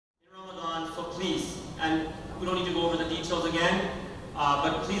please, and we don't need to go over the details again,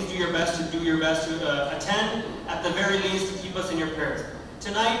 but please do your best to attend, at the very least to keep us in your prayers.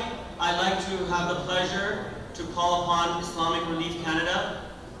 Tonight, I'd like to have the pleasure to call upon Islamic Relief Canada,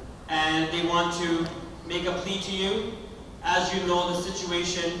 and they want to make a plea to you. As you know, the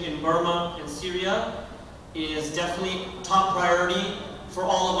situation in Burma and Syria is definitely top priority for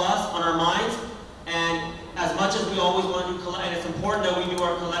all of us on our minds, and as much as we always want to do, and it's important that we do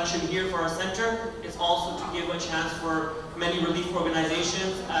our collection here for our center, it's also to give a chance for many relief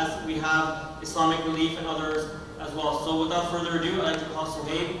organizations, as we have Islamic Relief and others as well. So without further ado, I'd like to call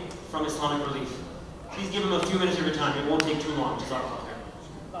Sohaib from Islamic Relief. Please give him a few minutes of your time. It won't take too long.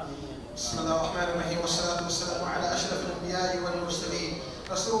 Bismillahirrahmanirrahim. Wassalatu wassalamu ala ashraf al-anbiya'i wal mursaleen.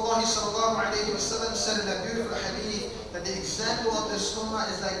 Rasulullah sallallahu alayhi wa sallam said in a beautiful hadith that the example of this ummah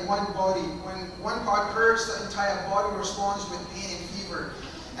is like one body. When one part hurts, the entire body responds with pain and fever.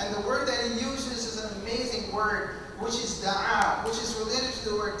 And the word that he uses is an amazing word, which is da'a, which is related to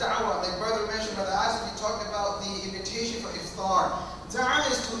the word da'wah. Like Brother mentioned, Brother Asif, he talked about the invitation for iftar. Da'a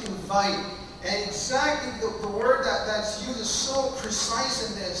is to invite. And exactly the word that's used is so precise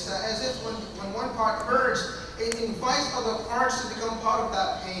in this, that as if when one part hurts, it invites other parts to become part of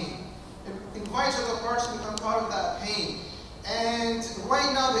that pain. It invites other parts to become part of that pain. And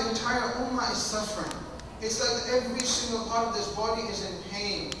right now the entire ummah is suffering. It's like every single part of this body is in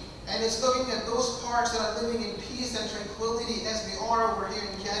pain. And it's looking at those parts that are living in peace and tranquility as we are over here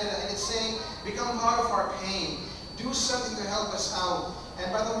in Canada, and it's saying, become part of our pain. Do something to help us out.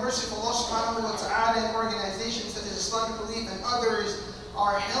 And by the mercy of Allah subhanahu wa ta'ala, and organizations such as Islamic Relief and others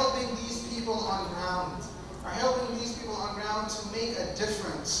are helping these people on ground. To make a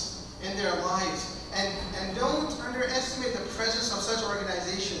difference in their lives. And don't underestimate the presence of such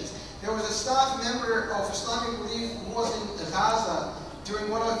organizations. There was a staff member of Islamic Relief who was in Gaza during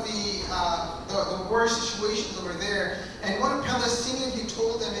one of the worst situations over there. And one Palestinian, he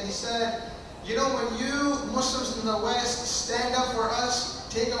told them, and he said, you know, when you Muslims in the West stand up for us,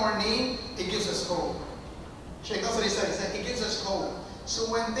 take our name, it gives us hope. Sheikh, that's what he said. He said, it gives us hope.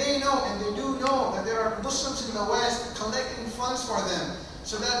 So when they know, and they do know, that there are Muslims in the West collecting funds for them,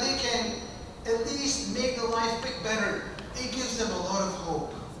 so that they can at least make the life a bit better, it gives them a lot of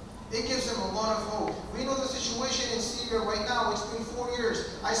hope. It gives them a lot of hope. We know the situation in Syria right now. It's been 4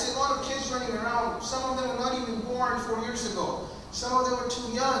 years. I see a lot of kids running around. Some of them were not even born 4 years ago. Some of them were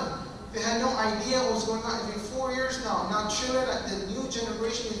too young. They had no idea what was going on. It's been 4 years now. Now children, the new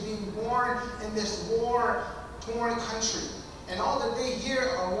generation is being born in this war-torn country. And all that they hear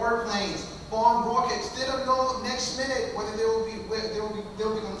are warplanes, bomb rockets. They don't know next minute whether they'll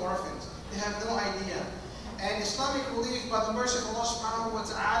become orphans. They have no idea. And Islamic Relief, by the mercy of Allah subhanahu wa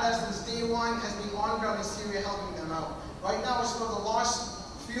ta'ala, since day one, has been on ground in Syria helping them out. Right now, it's one of the last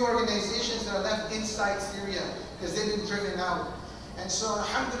few organizations that are left inside Syria because they've been driven out. And so,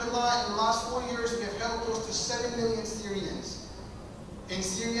 alhamdulillah, in the last 4 years, we have helped close to 7 million Syrians in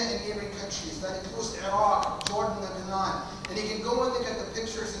Syria and neighboring countries. That includes Iraq, Jordan, Lebanon. And you can go and look at the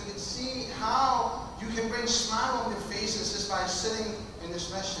pictures and you can see how you can bring a smile on their faces just by sitting in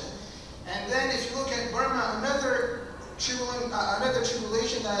this masjid. And then if you look at Burma, another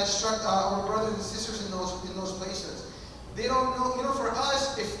tribulation that has struck our brothers and sisters in those places. They don't know, you know, for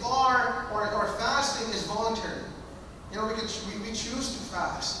us, iftar or fasting is voluntary. You know, we choose to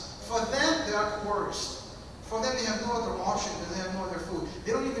fast. For them, they are coerced. For them, they have no other option, and they have no other food.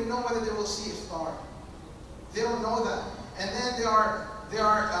 They don't even know whether they will see iftar. They don't know that. And then they are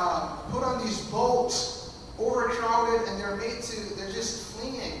put on these boats, overcrowded, and they're just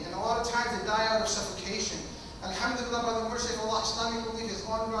fleeing. And a lot of times they die out of suffocation. Alhamdulillah, by the mercy of Allah, Islamic Relief is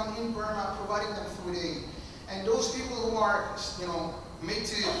on ground in Burma, providing them food aid. And those people who are, you know, made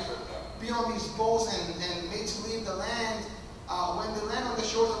to be on these boats and made to leave the land, when they land on the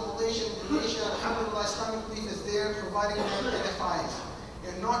shores of Malaysia and Indonesia, alhamdulillah, Islamic Relief is there providing them edifies,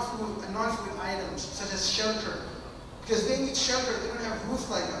 and non-food items such as shelter. Because they need shelter, they don't have roof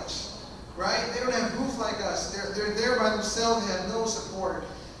like us, right? They don't have roof like us. They're there by themselves, they have no support.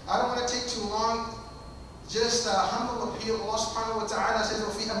 I don't want to take too long. Just a humble appeal. Allah subhanahu wa ta'ala says,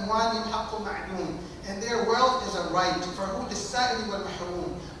 وَفِي أَمْوَالِهِمْ حَقٌّ مَعْلُومٌ. And their wealth is a right. For who لِلسَّائِلِ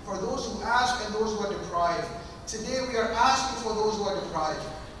وَالْمَحْرُومِ. For those who ask and those who are deprived. Today we are asking for those who are deprived.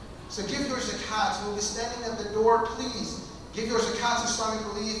 So give your zakat. We'll be standing at the door. Please give your zakat to Islamic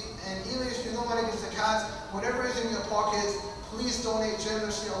Relief. And even if you don't want to give zakat, whatever is in your pockets, please donate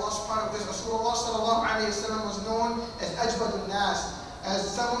generously. Allah subhanahu wa ta'ala. Rasulullah sallallahu alayhi wa sallam was known as Ajbadun Nas, as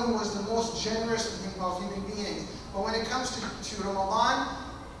someone who was the most generous of human beings. But when it comes to Ramadan,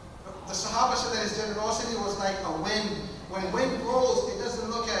 the Sahaba said that his generosity was like a wind. When wind blows, it doesn't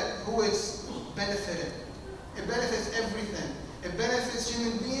look at who is benefited. It benefits everything. It benefits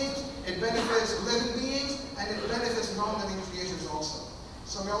human beings, it benefits living beings, and it benefits non-living creatures also.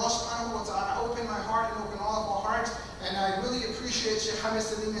 So may Allah subhanahu wa ta'ala open my heart and open all of our hearts. And I really appreciate Sheikh HiMY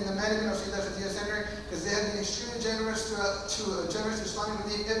SYeD and the management of Sayeda Khadija Center, because they have been extremely generous to Islamic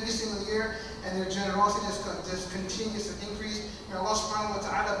belief every single year, and their generosity just continues to increase. May Allah subhanahu wa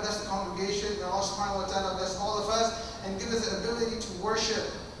ta'ala bless the congregation. May Allah subhanahu wa ta'ala bless all of us and give us the ability to worship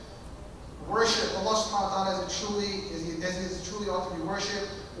Allah subhanahu wa ta'ala as He is truly ought to be worshipped.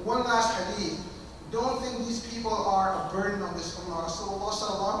 One last hadith. Don't think these people are a burden on this ummah. Rasulullah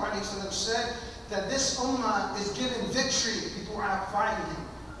sallallahu alayhi wa sallam said that this ummah is given victory. People are not fighting him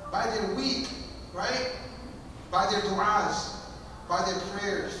by their weak, right? By their du'as, by their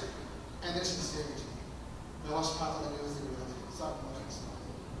prayers, and their sincerity. May Allah subhanahu wa ta'ala give us the ability.